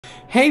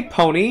Hey,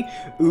 Pony.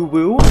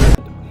 Uwu.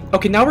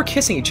 Okay, now we're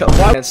kissing each other.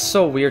 Wow, it's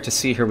so weird to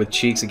see her with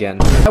cheeks again.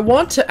 I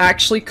want to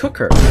actually cook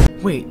her.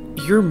 Wait,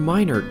 you're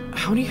minor.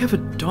 How do you have a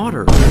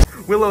daughter?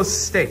 Willow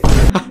steak.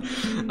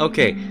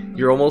 Okay,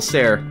 you're almost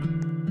there.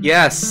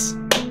 Yes.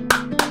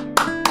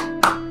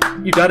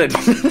 You got it.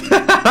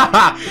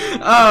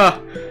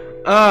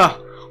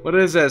 What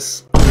is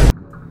this?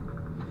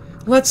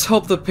 Let's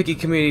hope the picky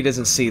community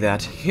doesn't see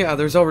that. Yeah,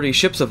 there's already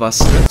ships of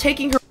us.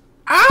 Taking her—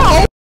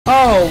 Ow!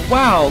 Oh,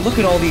 wow, look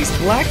at all these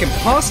black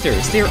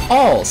imposters. They're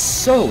all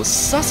so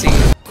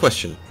sussy.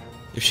 Question.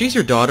 If she's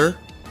your daughter,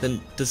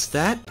 then does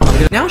that—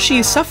 Now she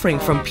is suffering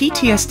from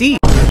PTSD.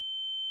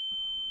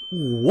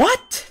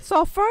 What?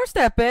 So first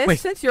step is, Wait,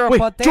 since you're wait,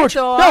 a potato, George,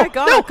 no, I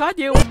gotta no! cut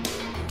you.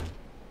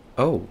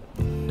 Oh,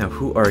 now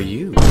who are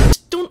you?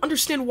 Don't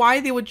understand why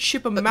they would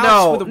ship a mouse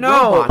No, with a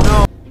no, robot.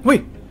 no.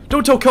 Wait,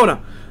 don't tell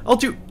Kona. I'll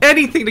do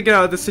anything to get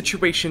out of this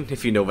situation,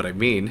 if you know what I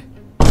mean.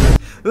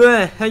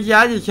 Yeah,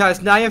 you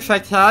guys, now you're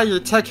fatality, you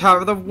take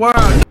over the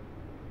world.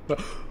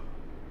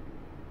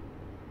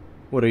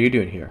 What are you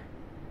doing here?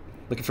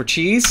 Looking for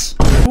cheese?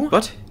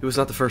 But it was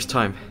not the first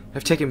time.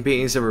 I've taken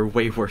beatings that were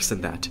way worse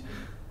than that.